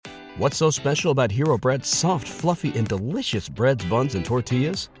What's so special about Hero Bread's soft, fluffy, and delicious breads, buns, and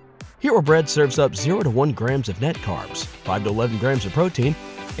tortillas? Hero Bread serves up 0 to 1 grams of net carbs, 5 to 11 grams of protein,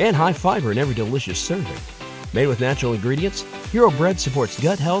 and high fiber in every delicious serving. Made with natural ingredients, Hero Bread supports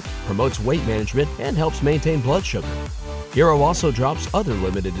gut health, promotes weight management, and helps maintain blood sugar. Hero also drops other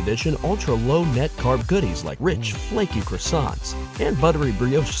limited edition ultra-low net carb goodies like rich, flaky croissants and buttery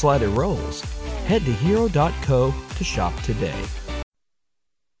brioche slider rolls. Head to hero.co to shop today.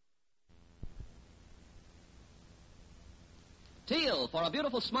 Teal for a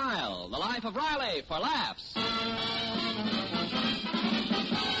beautiful smile. The Life of Riley for laughs.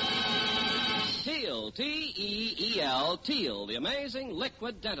 Teal, T-E-E-L, Teal, the amazing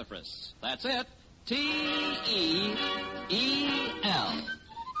liquid dentifrice. That's it, T-E-E-L.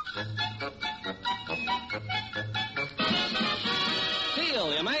 Teal,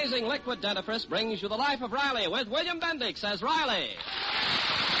 the amazing liquid dentifrice, brings you The Life of Riley with William Bendix as Riley.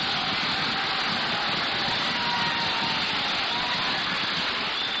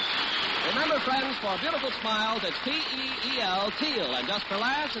 Remember, friends, for beautiful smiles, it's T-E-E-L, Teal. And just for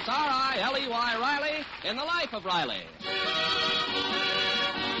laughs, it's R-I-L-E-Y, Riley, in The Life of Riley.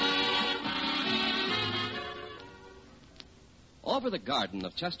 Over the garden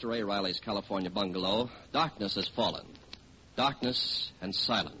of Chester A. Riley's California bungalow, darkness has fallen. Darkness and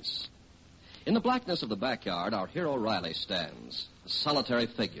silence. In the blackness of the backyard, our hero Riley stands, a solitary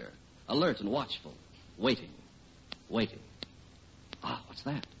figure, alert and watchful, waiting. Ah, what's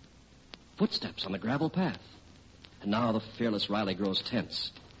that? Footsteps on the gravel path. And now the fearless Riley grows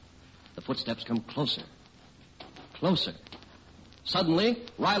tense. The footsteps come closer. Closer. Suddenly,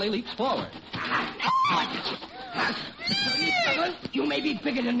 Riley leaps forward. You may be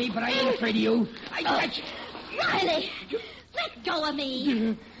bigger than me, but I ain't afraid of you. I got you. Riley, let go of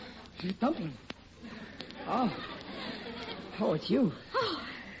me. Dumpling. Oh, it's you. Oh.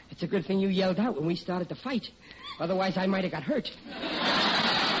 It's a good thing you yelled out when we started the fight. Otherwise, I might have got hurt.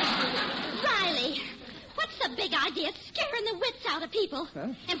 Riley, what's the big idea scaring the wits out of people? Huh?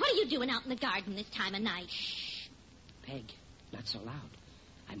 And what are you doing out in the garden this time of night? Shh. Peg, not so loud.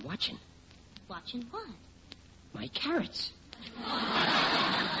 I'm watching. Watching what? My carrots.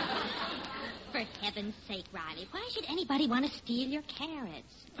 For heaven's sake, Riley, why should anybody want to steal your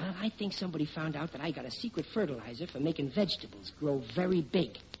carrots? Well, I think somebody found out that I got a secret fertilizer for making vegetables grow very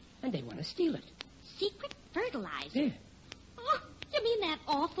big. And they want to steal it. Secret fertilizer? Yeah. Oh, you mean that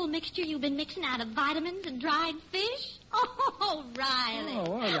awful mixture you've been mixing out of vitamins and dried fish? Oh, Riley.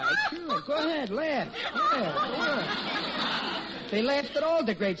 Oh, all right, sure. Go ahead, laugh. Yeah. They laughed at all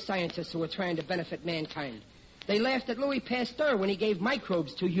the great scientists who were trying to benefit mankind. They laughed at Louis Pasteur when he gave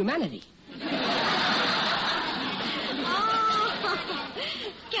microbes to humanity. Oh,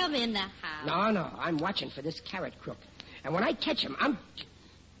 come in the house. No, I'm watching for this carrot crook. And when I catch him,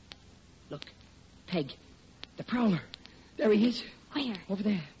 Look, Peg, the prowler. There he is. Where? Over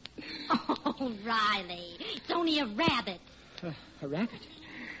there. Oh, Riley, it's only a rabbit. A rabbit?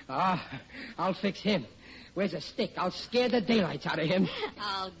 I'll fix him. Where's a stick? I'll scare the daylights out of him.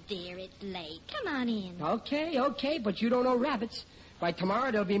 Oh, dear, it's late. Come on in. Okay, but you don't know rabbits. By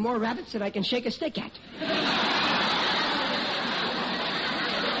tomorrow, there'll be more rabbits than I can shake a stick at.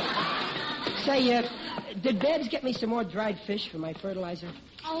 Say, did Babs get me some more dried fish for my fertilizer?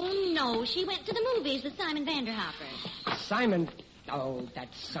 Oh, no, she went to the movies with Simon Vanderhopper. Simon? Oh,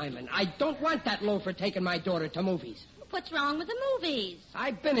 that's Simon. I don't want that loafer taking my daughter to movies. What's wrong with the movies?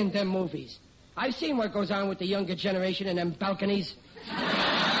 I've been in them movies. I've seen what goes on with the younger generation in them balconies.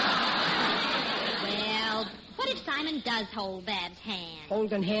 Well, what if Simon does hold Babs' hand?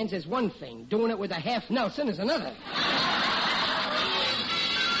 Holding hands is one thing. Doing it with a half Nelson is another.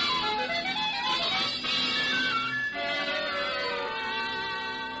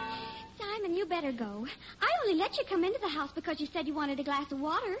 Simon, you better go. I only let you come into the house because you said you wanted a glass of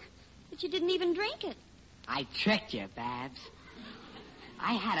water, but you didn't even drink it. I tricked you, Babs.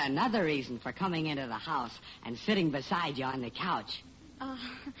 I had another reason for coming into the house and sitting beside you on the couch.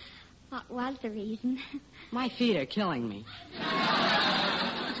 What was the reason? My feet are killing me.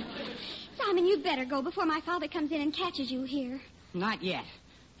 Simon, you'd better go before my father comes in and catches you here. Not yet.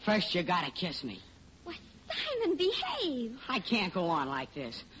 First, you gotta kiss me. Why, Simon, behave. I can't go on like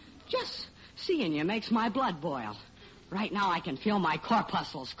this. Just seeing you makes my blood boil. Right now, I can feel my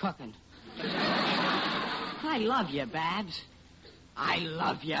corpuscles cooking. I love you, Babs. I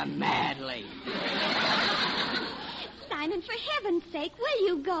love you madly. Simon, for heaven's sake, will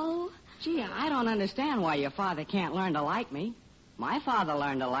you go? Gee, I don't understand why your father can't learn to like me. My father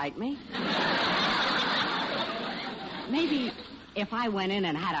learned to like me. Maybe if I went in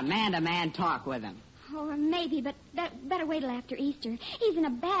and had a man-to-man talk with him. Oh, maybe, but better wait till after Easter. He's in a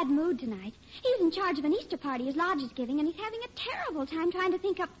bad mood tonight. He's in charge of an Easter party his lodge is giving, and he's having a terrible time trying to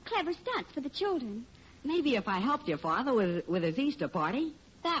think up clever stunts for the children. Maybe if I helped your father with his Easter party,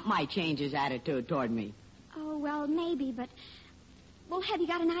 that might change his attitude toward me. Oh, well, maybe, but... Well, have you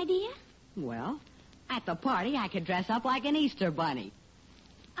got an idea? Well, at the party, I could dress up like an Easter bunny.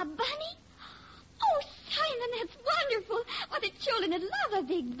 A bunny? Oh, Simon, that's wonderful. Well, the children would love a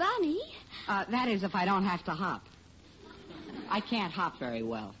big bunny. That is if I don't have to hop. I can't hop very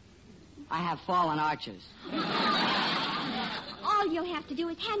well. I have fallen arches. All you'll have to do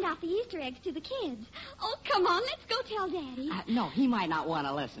is hand out the Easter eggs to the kids. Oh, come on, let's go tell Daddy. No, he might not want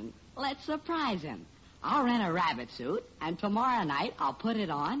to listen. Let's surprise him. I'll rent a rabbit suit, and tomorrow night I'll put it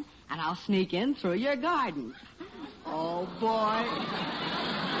on, and I'll sneak in through your garden. Oh, boy.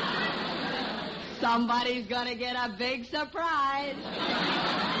 Somebody's going to get a big surprise.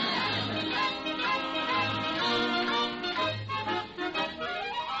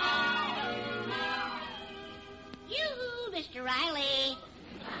 Yoo-hoo, Mr. Riley.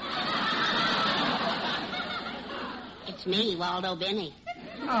 It's me, Waldo Binney.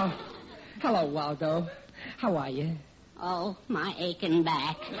 Oh, hello, Waldo. How are you? Oh, my aching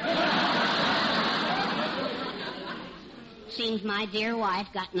back. Seems my dear wife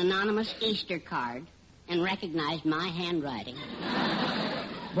got an anonymous Easter card and recognized my handwriting.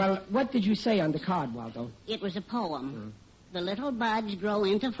 Well, what did you say on the card, Waldo? It was a poem. The little buds grow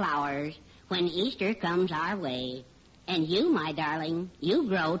into flowers when Easter comes our way. And you, my darling, you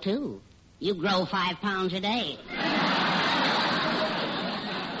grow, too. You grow 5 pounds a day.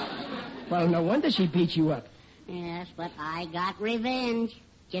 Well, no wonder she beat you up. Yes, but I got revenge.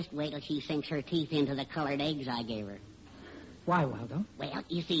 Just wait till she sinks her teeth into the colored eggs I gave her. Why, Waldo? Well,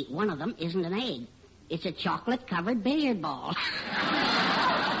 you see, one of them isn't an egg. It's a chocolate-covered billiard ball.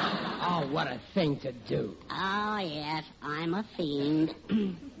 Oh, what a thing to do. Oh, yes, I'm a fiend.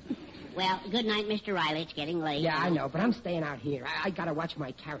 Well, good night, Mr. Riley. It's getting late. Yeah, I know, but I'm staying out here. I gotta watch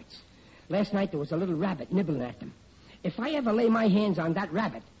my carrots. Last night there was a little rabbit nibbling at them. If I ever lay my hands on that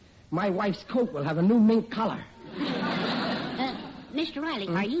rabbit, my wife's coat will have a new mink collar. Mr. Riley,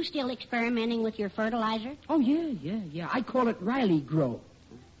 are you still experimenting with your fertilizer? Oh, yeah. I call it Riley Grow.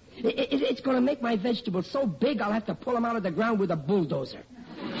 It's going to make my vegetables so big I'll have to pull them out of the ground with a bulldozer.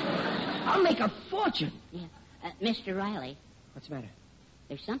 I'll make a fortune. Yeah. Mr. Riley. What's the matter?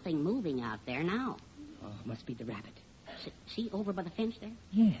 There's something moving out there now. Oh, must be the rabbit. See over by the fence there?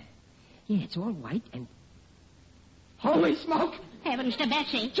 Yeah, it's all white and... Holy smoke! Heavens to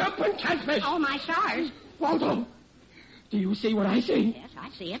Betsy. Jumping catfish! Oh, my stars. Waldo, do you see what I see? Yes, I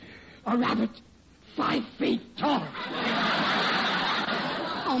see it. A rabbit 5 feet tall.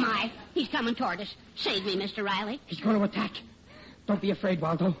 Oh, my. He's coming toward us. Save me, Mr. Riley. He's going to attack. Don't be afraid,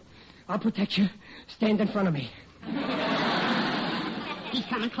 Waldo. I'll protect you. Stand in front of me. He's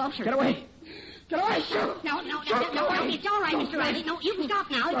coming closer. Get away. Get away, shoot. No. Away. It's all right, Mr. Riley. No, you can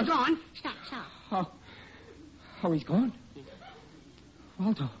stop now. It's gone. Stop. Oh, he's gone?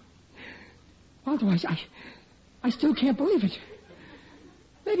 Waldo, I still can't believe it.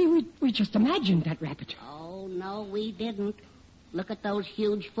 Maybe we just imagined that rabbit. Oh, no, we didn't. Look at those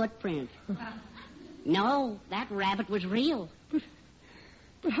huge footprints. No, that rabbit was real.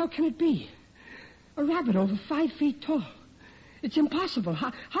 But how can it be? A rabbit over 5 feet tall. It's impossible.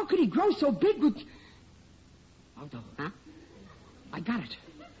 How could he grow so big with... Waldo. Huh? I got it.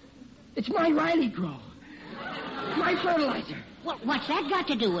 It's my Riley Grow. My fertilizer. What's that got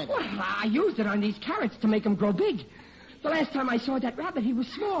to do with it? Well, I used it on these carrots to make them grow big. The last time I saw that rabbit, he was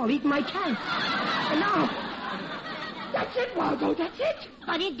small, eating my carrots. And now... That's it, Waldo, that's it.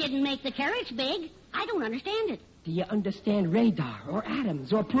 But it didn't make the carrots big. I don't understand it. Do you understand radar or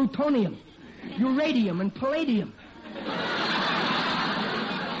atoms or plutonium, uranium and palladium?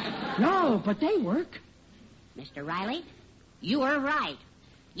 No, but they work. Mr. Riley, you are right.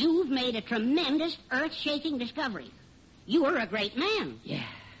 You've made a tremendous, earth-shaking discovery. You are a great man. Yeah.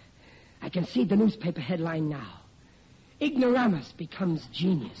 I can see the newspaper headline now. Ignoramus becomes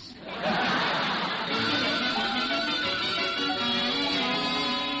genius.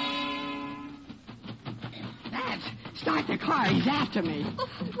 Dad, start the car. He's after me. Oh,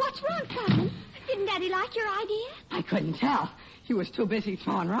 what's wrong, Simon? Didn't Daddy like your idea? I couldn't tell. He was too busy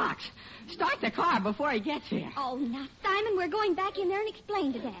throwing rocks. Start the car before he gets here. Oh, now, Simon, we're going back in there and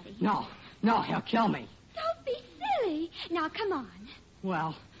explain to Daddy. No, he'll kill me. Don't be silly. Now, come on.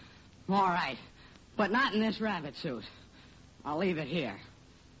 Well, all right. But not in this rabbit suit. I'll leave it here.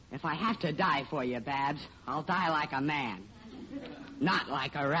 If I have to die for you, Babs, I'll die like a man. Not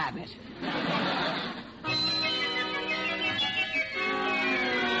like a rabbit.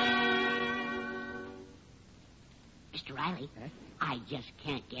 Mr. Riley, Huh? I just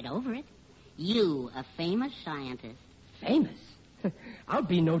can't get over it. You, a famous scientist. Famous? I'll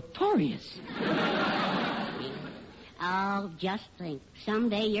be notorious. Oh, just think.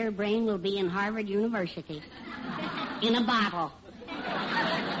 Someday your brain will be in Harvard University. In a bottle.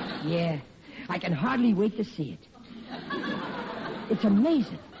 Yeah, I can hardly wait to see it. It's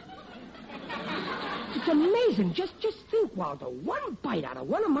amazing. It's amazing. Just think, Waldo. One bite out of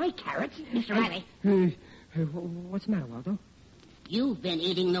one of my carrots. Mr. Riley. What's the matter, Waldo? You've been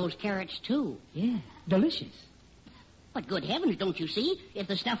eating those carrots, too. Yeah, delicious. But good heavens, don't you see? If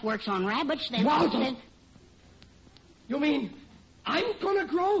the stuff works on rabbits, then... Waldo! then- You mean I'm gonna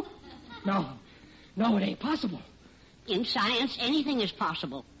grow? No, it ain't possible. In science, anything is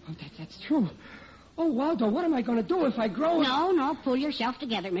possible. Oh, that's true. Oh, Waldo, what am I gonna do if I grow? No, pull yourself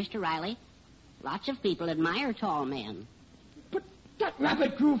together, Mr. Riley. Lots of people admire tall men. But that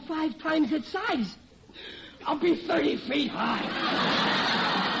rabbit grew 5 times its size. I'll be 30 feet high.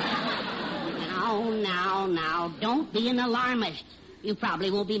 Now, don't be an alarmist. You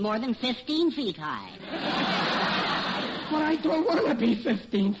probably won't be more than 15 feet high. But I don't want to be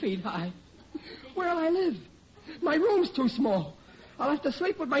 15 feet high. Where'll I live? My room's too small. I'll have to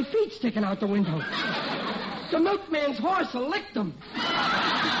sleep with my feet sticking out the window. The milkman's horse will lick them.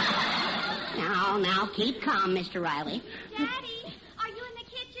 Now, keep calm, Mr. Riley. Daddy, are you in the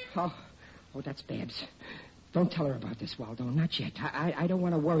kitchen? Oh, that's Babs. Don't tell her about this, Waldo. Not yet. I don't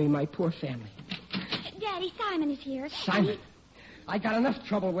want to worry my poor family. Daddy, Simon is here. Simon? I got enough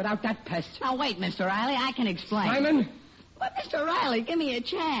trouble without that pest. Now, wait, Mr. Riley. I can explain. Simon? But, Mr. Riley, give me a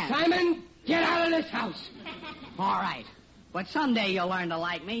chance. Simon, get out of this house. All right. But someday you'll learn to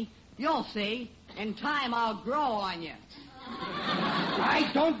like me. You'll see. In time, I'll grow on you.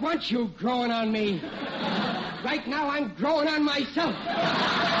 I don't want you growing on me. Right now, I'm growing on myself.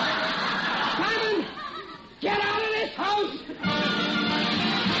 Simon, get out of this house.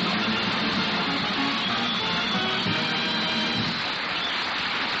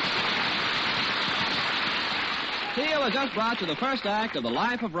 Teal has just brought you the first act of The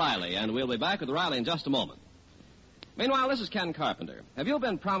Life of Riley, and we'll be back with Riley in just a moment. Meanwhile, this is Ken Carpenter. Have you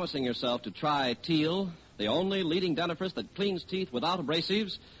been promising yourself to try Teal, the only leading dentifrice that cleans teeth without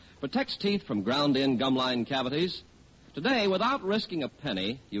abrasives, protects teeth from ground-in gum-line cavities? Today, without risking a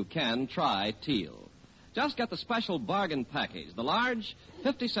penny, you can try Teal. Just get the special bargain package, the large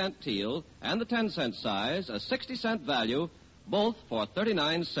 50-cent Teal and the 10-cent size, a 60-cent value, both for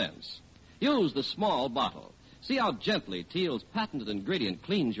 39 cents. Use the small bottle. See how gently Teal's patented ingredient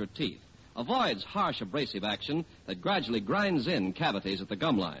cleans your teeth, avoids harsh abrasive action that gradually grinds in cavities at the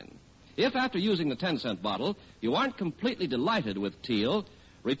gum line. If after using the 10-cent bottle you aren't completely delighted with Teal,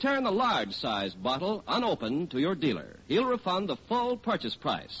 return the large-sized bottle unopened to your dealer. He'll refund the full purchase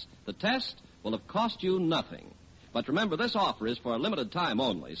price. The test will have cost you nothing. But remember, this offer is for a limited time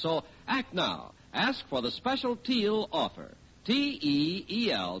only, so act now. Ask for the special Teal offer.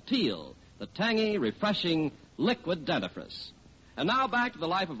 T-E-E-L, Teal, the tangy, refreshing, liquid dentifrice. And now back to The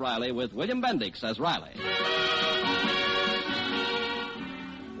Life of Riley with William Bendix as Riley.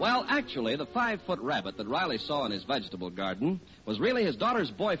 Well, actually, the 5-foot rabbit that Riley saw in his vegetable garden was really his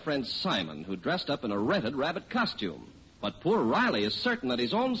daughter's boyfriend, Simon, who dressed up in a rented rabbit costume. But poor Riley is certain that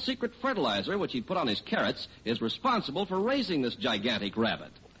his own secret fertilizer, which he put on his carrots, is responsible for raising this gigantic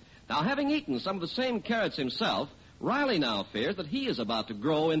rabbit. Now, having eaten some of the same carrots himself, Riley now fears that he is about to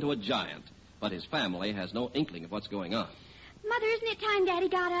grow into a giant. But his family has no inkling of what's going on. Mother, isn't it time Daddy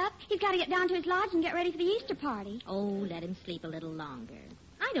got up? He's got to get down to his lodge and get ready for the Easter party. Oh, let him sleep a little longer.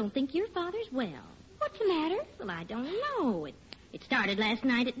 I don't think your father's well. What's the matter? Well, I don't know. It started last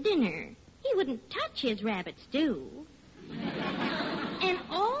night at dinner. He wouldn't touch his rabbit stew. And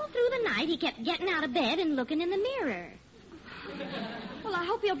all through the night, he kept getting out of bed and looking in the mirror. Well, I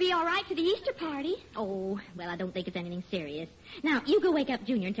hope he'll be all right for the Easter party. Oh, well, I don't think it's anything serious. Now, you go wake up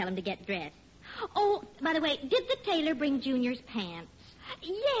Junior and tell him to get dressed. Oh, by the way, did the tailor bring Junior's pants?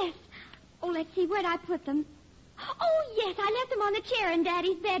 Yes. Oh, let's see, where'd I put them? Oh, yes, I left them on the chair in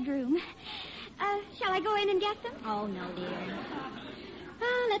Daddy's bedroom. Shall I go in and get them? Oh, no, dear.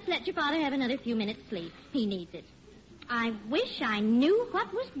 Oh, let's let your father have another few minutes sleep. He needs it. I wish I knew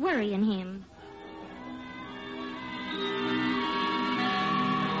what was worrying him.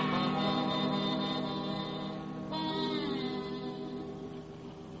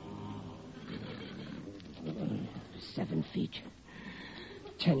 $7 feet,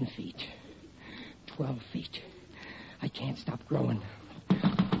 10 feet, 12 feet. I can't stop growing.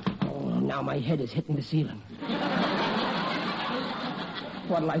 Oh, now my head is hitting the ceiling.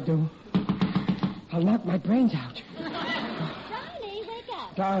 What'll I do? I'll knock my brains out. Riley, wake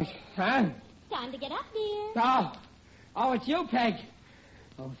up. Huh? Time to get up, dear. Oh, Oh, it's you, Peg.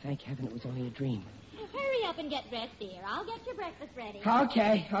 Oh, thank heaven it was only a dream. Hurry up and get dressed, dear. I'll get your breakfast ready.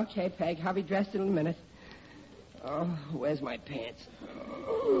 Okay, Peg. I'll be dressed in a minute. Oh, where's my pants?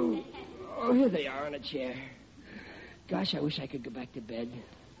 Oh, here they are on a chair. Gosh, I wish I could go back to bed.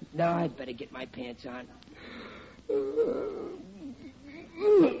 No, I'd better get my pants on.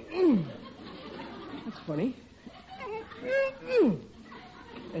 That's funny.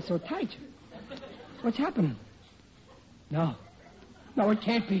 They're so tight. What's happening? No, it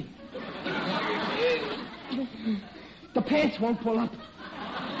can't be. The pants won't pull up.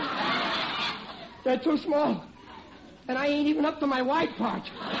 They're too small. And I ain't even up to my wide part.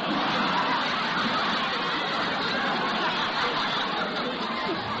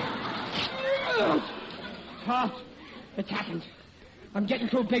 Oh, it's happened. I'm getting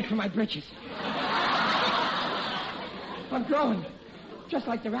too big for my britches. I'm growing, just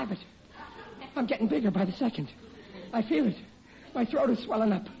like the rabbit. I'm getting bigger by the second. I feel it. My throat is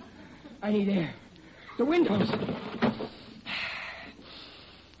swelling up. I need air. The windows.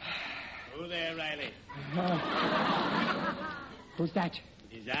 Who there, Riley? Who's that?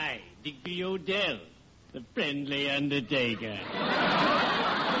 It is I, Digby Odell, the friendly undertaker.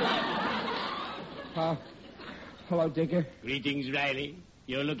 Hello, Digger. Greetings, Riley.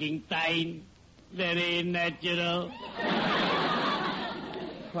 You're looking fine. Very natural.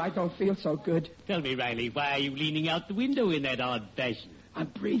 I don't feel so good. Tell me, Riley, why are you leaning out the window in that odd fashion? I'm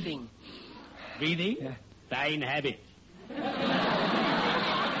breathing. Breathing? Yeah. Fine habit.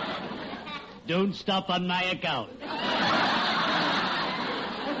 Don't stop on my account.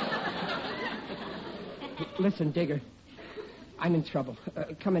 Listen, Digger. I'm in trouble.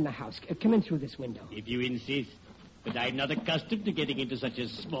 Come in the house. Come in through this window. If you insist. But I'm not accustomed to getting into such a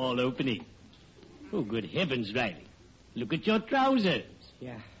small opening. Oh, good heavens, Riley. Look at your trousers.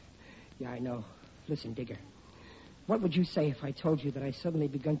 Yeah, I know. Listen, Digger. What would you say if I told you that I suddenly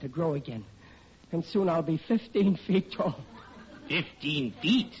begun to grow again? And soon I'll be 15 feet tall. 15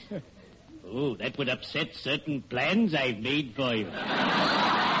 feet? Oh, that would upset certain plans I've made for you.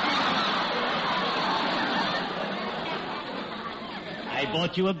 I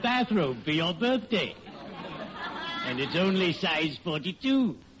bought you a bathrobe for your birthday. And it's only size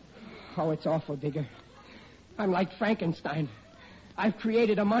 42. Oh, it's awful, Digger. I'm like Frankenstein. I've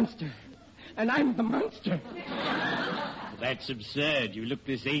created a monster. And I'm the monster. That's absurd. You look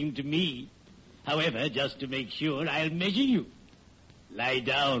the same to me. However, just to make sure, I'll measure you. Lie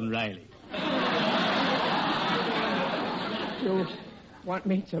down, Riley. You want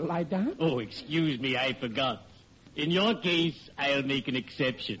me to lie down? Oh, excuse me, I forgot. In your case, I'll make an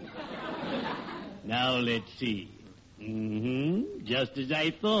exception. Now, let's see. Just as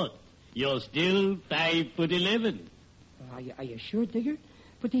I thought. You're still 5'11". Are you sure, Digger?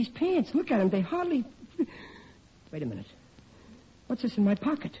 But these pants, look at them. They hardly... Wait a minute. What's this in my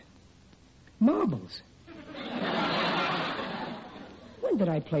pocket? Marbles. When did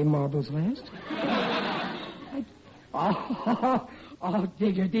I play marbles last? Oh,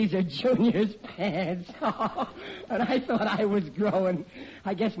 Digger, these are Junior's pants. And I thought I was growing.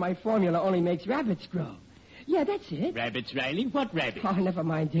 I guess my formula only makes rabbits grow. Yeah, that's it. Rabbits, Riley? What rabbits? Oh, never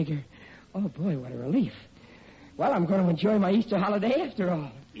mind, Digger. Oh, boy, what a relief. Well, I'm going to enjoy my Easter holiday after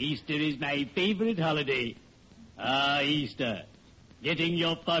all. Easter is my favorite holiday. Ah, Easter. Getting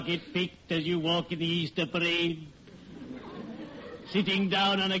your pocket picked as you walk in the Easter parade. Sitting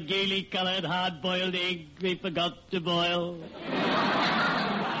down on a gaily colored hard-boiled egg they forgot to boil.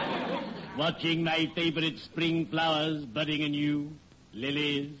 Watching my favorite spring flowers budding anew.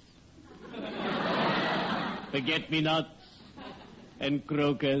 Lilies. Forget-me-nots. And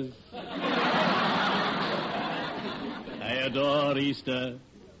crocus. I adore Easter.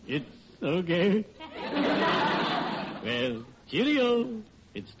 It's okay. Well, cheerio.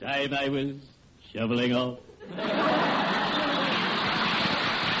 It's time I was shoveling off.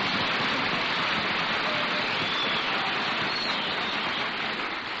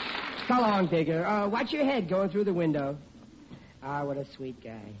 So long, Digger. Watch your head going through the window. Ah, what a sweet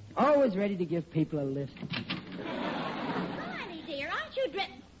guy. Always ready to give people a lift. Riley, dear, aren't you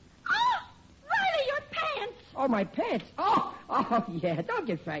dressed... Oh, Riley, your pants! Oh, my pants. Oh, yeah. Don't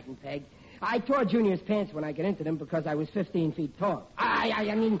get frightened, Peg. I tore Junior's pants when I got into them because I was 15 feet tall.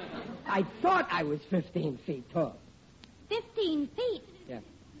 I mean, I thought I was 15 feet tall. 15 feet? Yeah.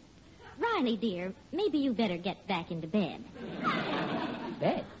 Riley, dear, maybe you better get back into bed.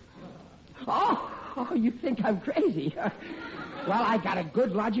 Bed? Oh, you think I'm crazy. Well, I got a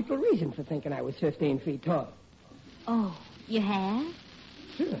good logical reason for thinking I was 15 feet tall. Oh, you have?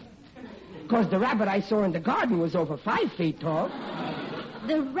 Sure. Because the rabbit I saw in the garden was over 5 feet tall.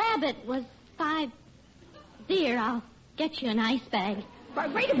 The rabbit was 5... Dear, get you an ice bag.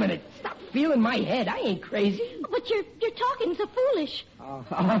 But wait a minute. Stop feeling my head. I ain't crazy. But you're talking so foolish.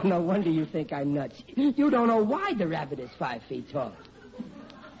 Oh, no wonder you think I'm nuts. You don't know why the rabbit is 5 feet tall.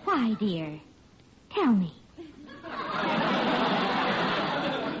 Why, dear? Tell me.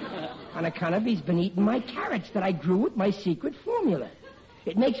 On account of he's been eating my carrots that I grew with my secret formula.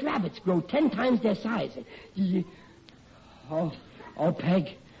 It makes rabbits grow 10 times their size. Oh,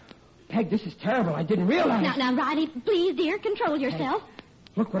 Peg. Peg, this is terrible. I didn't realize. Now, Riley, please, dear, control yourself. Peg,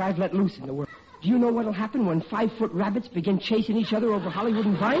 look what I've let loose in the world. Do you know what'll happen when 5-foot rabbits begin chasing each other over Hollywood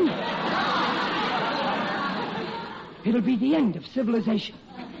and Vine? It'll be the end of civilization.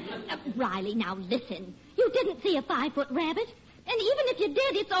 Riley, now listen. You didn't see a 5-foot rabbit. And even if you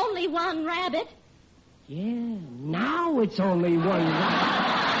did, it's only one rabbit. Yeah, now it's only one rabbit.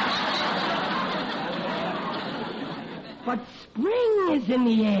 But spring is in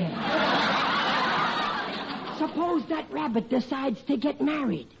the air. Suppose that rabbit decides to get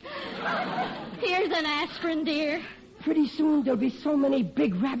married. Here's an aspirin, dear. Pretty soon there'll be so many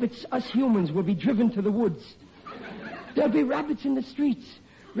big rabbits, us humans will be driven to the woods. There'll be rabbits in the streets,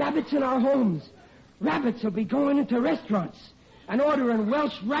 rabbits in our homes. Rabbits will be going into restaurants and ordering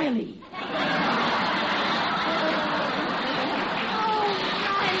Welsh Riley.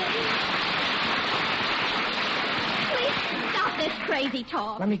 Crazy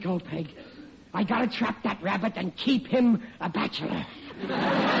talk. Let me go, Peg. I gotta trap that rabbit and keep him a bachelor. But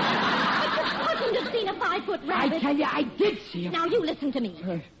you couldn't have seen a 5-foot rabbit. I tell you, I did see him. Now, you listen to me.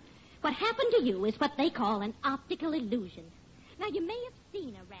 What happened to you is what they call an optical illusion. Now, you may have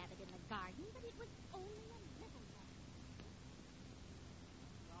seen a rabbit in the garden, but it was only a little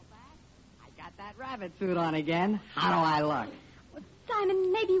rabbit. I got that rabbit suit on again. How do I look?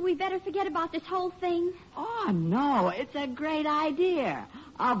 Simon, maybe we better forget about this whole thing. Oh, no, it's a great idea.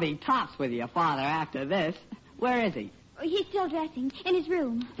 I'll be tops with your father after this. Where is he? He's still dressing in his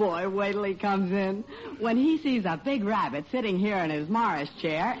room. Boy, wait till he comes in. When he sees a big rabbit sitting here in his Morris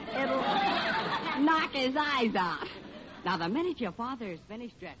chair, it'll knock his eyes out. Now, the minute your father is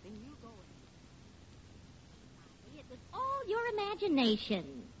finished dressing, you go in. It was all your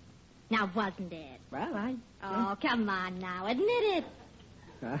imagination. Now, wasn't it? Well, Oh, come on now. Admit it.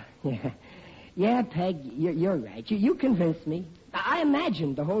 Yeah. Yeah, Peg, you're right. You convinced me. I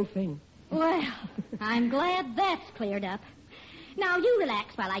imagined the whole thing. Well, I'm glad that's cleared up. Now, you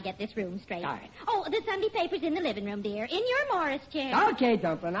relax while I get this room straight. All right. Oh, the Sunday paper's in the living room, dear. In your Morris chair. Okay,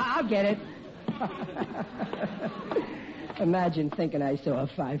 Dumplin', I'll get it. Imagine thinking I saw a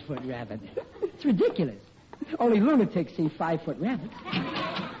 5-foot rabbit. It's ridiculous. Only lunatics see 5-foot rabbits.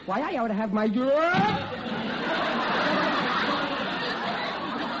 Why, I ought to have my...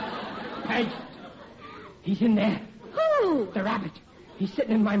 Peg, he's in there. Who? The rabbit. He's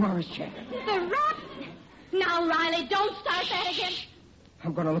sitting in my Morris chair. The rabbit? Now, Riley, don't start that again.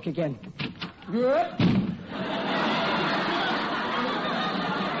 I'm going to look again.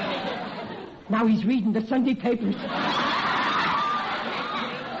 Now he's reading the Sunday papers. This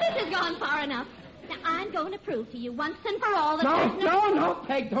has gone far enough. Now, I'm going to prove to you once and for all that there's No,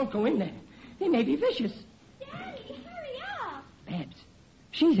 Peg, don't go in there. They may be vicious. Daddy, hurry up. Babs,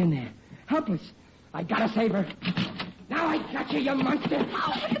 she's in there, helpless. I gotta save her. Now I got you, you monster.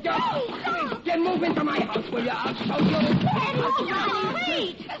 Get move into my house, will you? I'll show you. Daddy, Riley,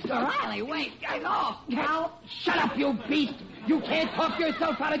 wait. Mr. Riley, wait. Get off. Now, shut up, you beast. You can't talk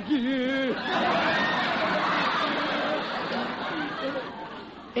yourself out of...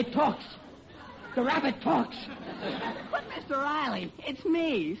 It talks. The rabbit talks. But, Mr. Riley, it's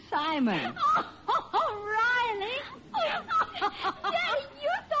me, Simon. Oh, Riley. Daddy, you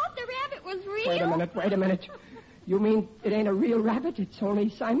thought the rabbit was real? Wait a minute. You mean it ain't a real rabbit? It's only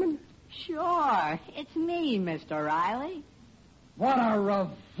Simon? Sure, it's me, Mr. Riley. What a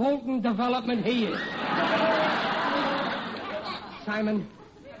revolting development he is. Simon,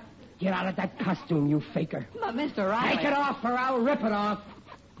 get out of that costume, you faker. But, Mr. Riley... Take it off or I'll rip it off.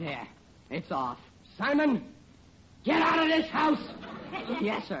 There, it's off. Simon, get out of this house.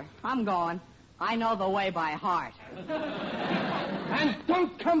 Yes, sir. I'm going. I know the way by heart. And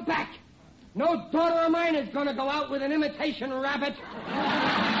don't come back. No daughter of mine is going to go out with an imitation rabbit.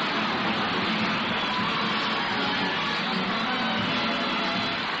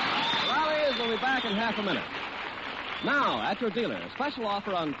 Riley's will be back in half a minute. Now, at your dealer, special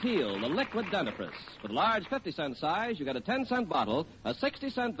offer on Teal, the liquid dentifrice. With a large 50-cent size, you get a 10-cent bottle, a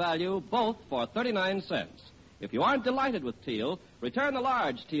 60-cent value, both for 39 cents. If you aren't delighted with Teal, return the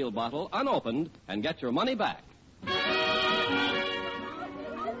large Teal bottle unopened and get your money back.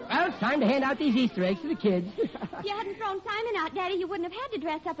 Well, time to hand out these Easter eggs to the kids. If you hadn't thrown Simon out, Daddy, you wouldn't have had to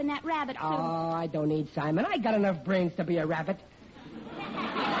dress up in that rabbit suit. Oh, I don't need Simon. I got enough brains to be a rabbit.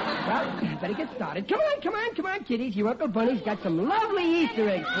 Well, better get started. Come on, kiddies. Your Uncle Bunny's got some lovely Easter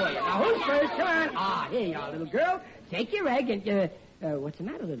eggs for you. Now, who's first? Come on. Ah, here you are, little girl. Take your egg and, what's the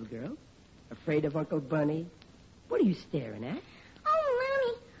matter, little girl? Afraid of Uncle Bunny? What are you staring at? Oh,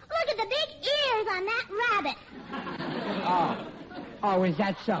 Mommy, look at the big ears on that rabbit. Oh, is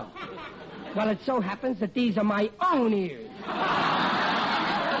that so? Well, it so happens that these are my own ears.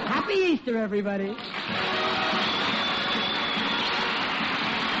 Happy Easter, everybody.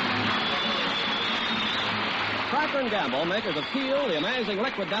 Procter & Gamble, makers of Teal, the amazing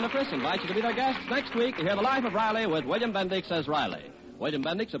liquid dentifrice, invite you to be their guests next week to hear The Life of Riley with William Bendix as Riley. William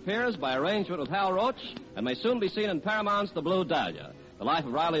Bendix appears by arrangement with Hal Roach and may soon be seen in Paramount's The Blue Dahlia. The Life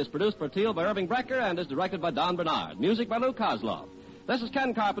of Riley is produced for Teal by Irving Brecker and is directed by Don Bernard. Music by Lou Kozloff. This is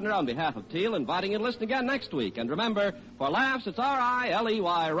Ken Carpenter on behalf of Teal, inviting you to listen again next week. And remember, for laughs, it's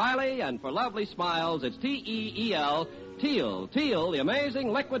R-I-L-E-Y, Riley, and for lovely smiles, it's T-E-E-L, Teal. Teal, the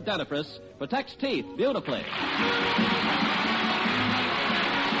amazing liquid dentifrice, protects teeth beautifully.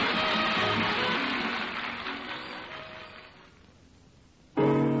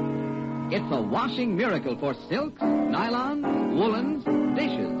 It's a washing miracle for silks, nylons, woolens,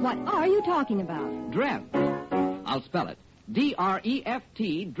 dishes. What are you talking about? Dreft. I'll spell it.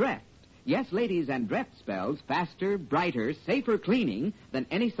 D-R-E-F-T, Dreft. Yes, ladies, and Dreft spells faster, brighter, safer cleaning than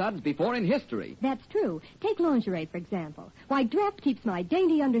any suds before in history. That's true. Take lingerie, for example. Why, Dreft keeps my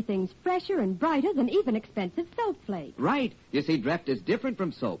dainty underthings fresher and brighter than even expensive soap flakes. Right. You see, Dreft is different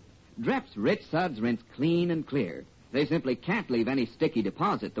from soap. Dreft's rich suds rinse clean and clear. They simply can't leave any sticky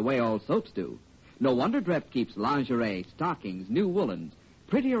deposit the way all soaps do. No wonder Dreft keeps lingerie, stockings, new woolens,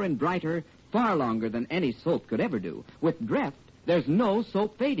 prettier and brighter, far longer than any soap could ever do. With Dreft, there's no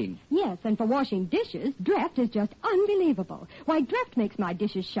soap fading. Yes, and for washing dishes, Dreft is just unbelievable. Why, Dreft makes my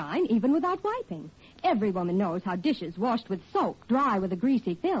dishes shine even without wiping. Every woman knows how dishes washed with soap dry with a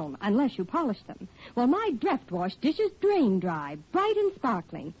greasy film, unless you polish them. Well, my Dreft wash dishes drain dry, bright and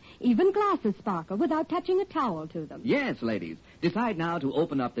sparkling. Even glasses sparkle without touching a towel to them. Yes, ladies. Decide now to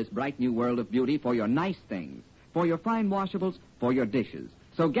open up this bright new world of beauty for your nice things, for your fine washables, for your dishes.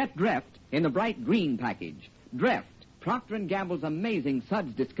 So get Dreft in the bright green package. Dreft, Procter & Gamble's amazing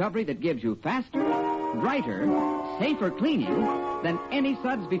suds discovery that gives you faster, brighter, safer cleaning than any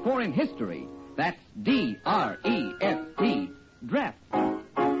suds before in history. That's D-R-E-F-T,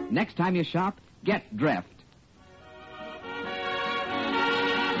 Dreft. Next time you shop, get Dreft.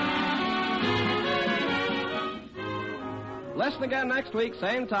 Listen again next week,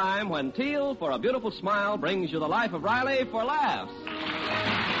 same time, when Teal, for a beautiful smile, brings you The Life of Riley for laughs.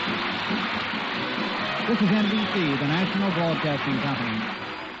 This is NBC, the National Broadcasting Company.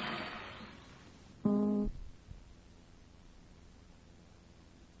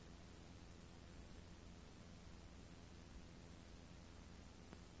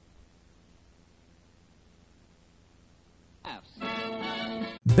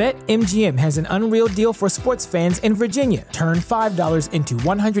 BetMGM has an unreal deal for sports fans in Virginia. Turn $5 into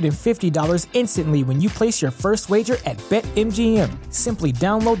 $150 instantly when you place your first wager at BetMGM. Simply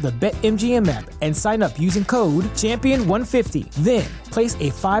download the BetMGM app and sign up using code Champion150. Then, place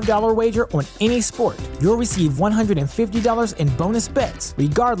a $5 wager on any sport. You'll receive $150 in bonus bets,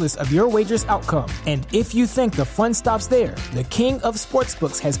 regardless of your wager's outcome. And if you think the fun stops there, the King of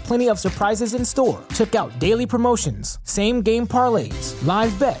Sportsbooks has plenty of surprises in store. Check out daily promotions, same-game parlays,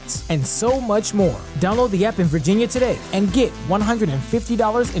 live bets, and so much more. Download the app in Virginia today and get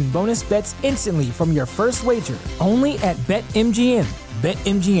 $150 in bonus bets instantly from your first wager. Only at BetMGM.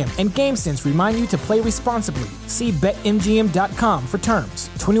 BetMGM and GameSense remind you to play responsibly. See BetMGM.com for terms.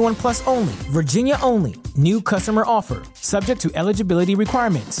 21 plus only. Virginia only. New customer offer. Subject to eligibility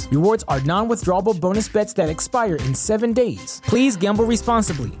requirements. Rewards are non-withdrawable bonus bets that expire in 7 days. Please gamble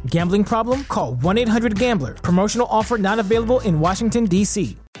responsibly. Gambling problem? Call 1-800-GAMBLER. Promotional offer not available in Washington,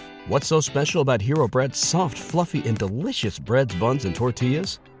 D.C. What's so special about Hero Bread's soft, fluffy, and delicious breads, buns, and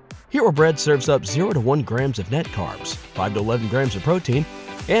tortillas? Hero Bread serves up 0 to 1 grams of net carbs, 5 to 11 grams of protein,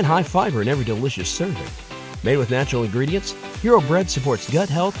 and high fiber in every delicious serving. Made with natural ingredients, Hero Bread supports gut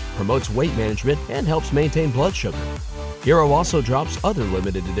health, promotes weight management, and helps maintain blood sugar. Hero also drops other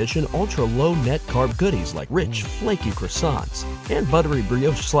limited edition ultra-low net carb goodies like rich, flaky croissants and buttery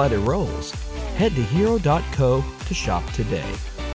brioche slider rolls. Head to hero.co to shop today.